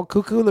I was all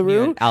cuckoo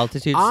LaRue. Yeah,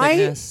 altitude I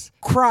sickness.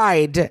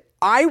 cried.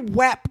 I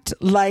wept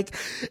like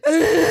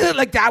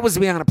that was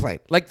me on a plane.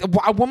 Like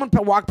a woman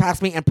walked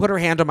past me and put her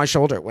hand on my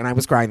shoulder when I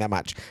was crying that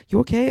much. You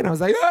okay? And I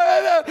was like,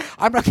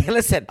 I'm not okay.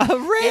 Listen,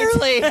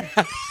 Rarely.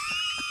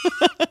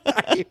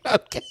 Are you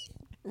okay?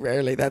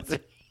 Rarely. That's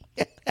it.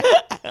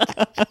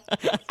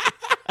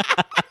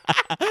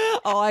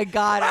 Oh, I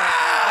got her.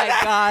 I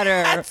got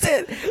her. That's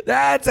it.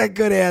 That's a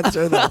good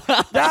answer, though.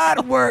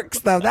 That works,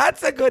 though.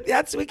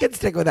 We can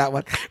stick with that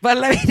one. But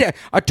let me tell you,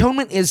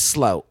 Atonement is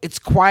slow. It's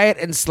quiet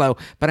and slow.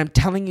 But I'm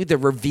telling you, the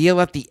reveal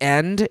at the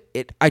end,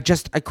 I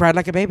cried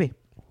like a baby.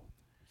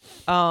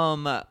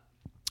 And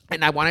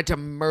I wanted to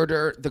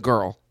murder the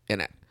girl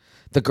in it.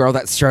 The girl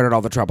that started all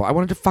the trouble. I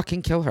wanted to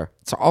fucking kill her.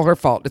 It's all her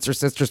fault. It's her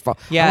sister's fault.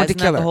 Yeah, I wanted isn't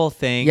to kill that her. the whole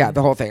thing? Yeah,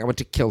 the whole thing. I want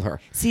to kill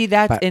her. See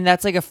that, and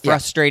that's like a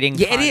frustrating.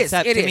 Yeah, it is.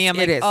 concept It to is. me. I'm It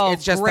like, is. oh,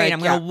 It's just great! like, I'm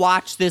yeah. gonna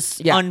watch this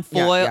Yeah,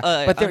 unfold.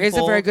 But there is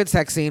a very good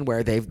sex scene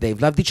where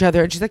they've loved each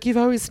other, and she's like, "You've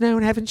always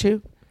known, haven't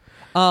you?"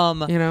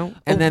 And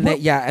then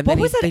what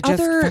was that they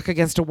just other- fuck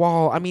against a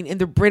wall. I mean, and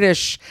they're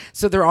British,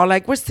 so they're all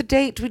like, "What's the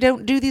date? We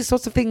don't do these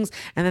sorts of things."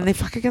 And then they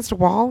fuck against a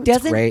wall.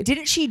 It's great.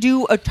 Didn't she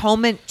do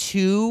Atonement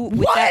 2 with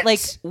What? that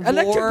like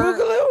Electric war?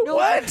 Boogaloo? No,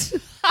 What?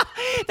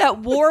 that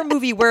war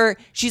movie where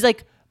she's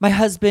like, my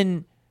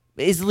husband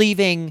is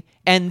leaving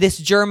and this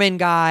German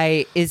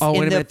guy is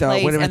in the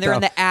place and they're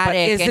in the attic. But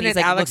isn't and he's it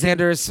like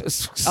Alexander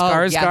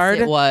Skarsgård? yes,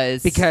 it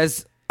was.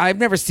 Because I've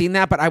never seen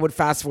that, but I would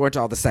fast forward to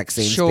all the sex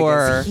scenes. Sure.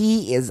 Because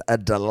he is a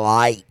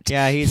delight.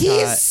 Yeah, he's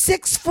He's hot.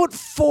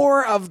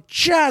 6'4" of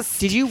just.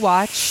 Did you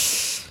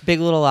watch Big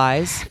Little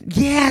Lies?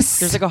 Yes.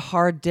 There's like a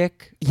hard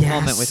dick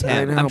moment with I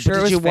him. know, I'm but sure it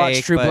did was you watch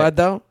fake, True but- Blood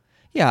though?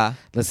 Yeah.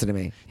 Listen to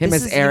me. Him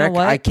This as is- you know Eric,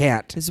 what? I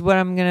can't. This is what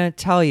I'm gonna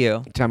tell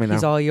you. Tell me now.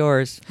 He's all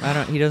yours.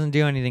 He doesn't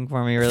do anything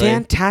for me really.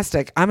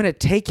 Fantastic. I'm going to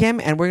take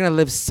him and we're going to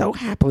live so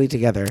happily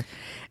together.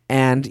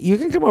 And you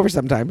can come over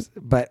sometimes,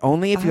 but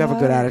only if you have a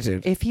good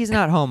attitude. If he's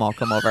not home, I'll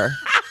come over.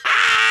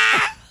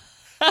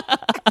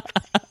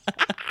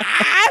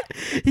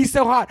 He's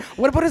so hot.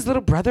 What about his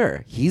little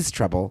brother? He's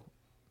trouble.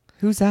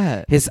 Who's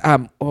that? His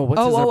what's his I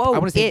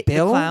want to say It, the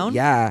Bill. clown?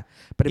 Yeah.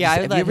 But Yeah, I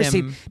have would you let ever him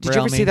seen did you rail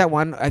ever see me. that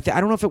one? I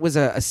don't know if it was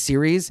a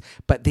series,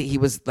 but he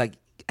was like,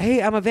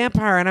 "Hey, I'm a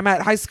vampire and I'm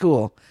at high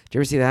school." Did you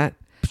ever see that?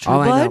 True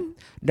All I Blood? know.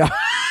 No.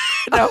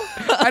 No,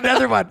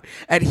 another one,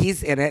 and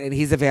he's in it, and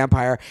he's a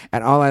vampire.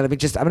 And I'm going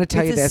to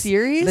tell you It's a this.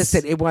 series?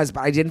 Listen, it was,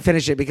 but I didn't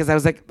finish it because I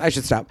was like, I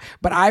should stop.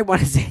 But I'm going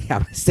to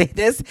say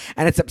this,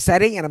 and it's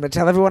upsetting, and I'm going to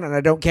tell everyone, and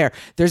I don't care.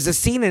 There's a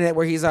scene in it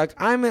where he's like,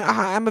 I'm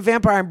a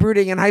vampire, I'm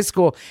brooding in high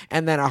school,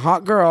 and then a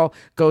hot girl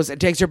goes and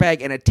takes her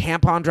bag, and a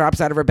tampon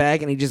drops out of her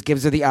bag, and he just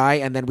gives her the eye,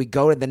 and then we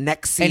go to the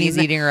next scene, And he's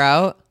eating her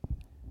out.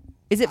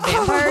 Is it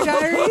Vampire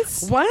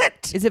Diaries?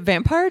 What? Is it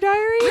Vampire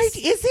Diaries?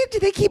 Is it? Do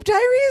they keep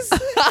diaries?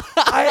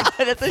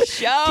 That's a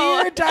show.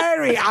 Dear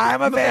diary,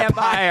 I'm a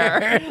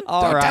vampire.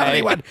 All Don't tell right.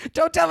 anyone.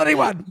 Don't tell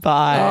anyone.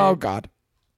 Bye. Oh God.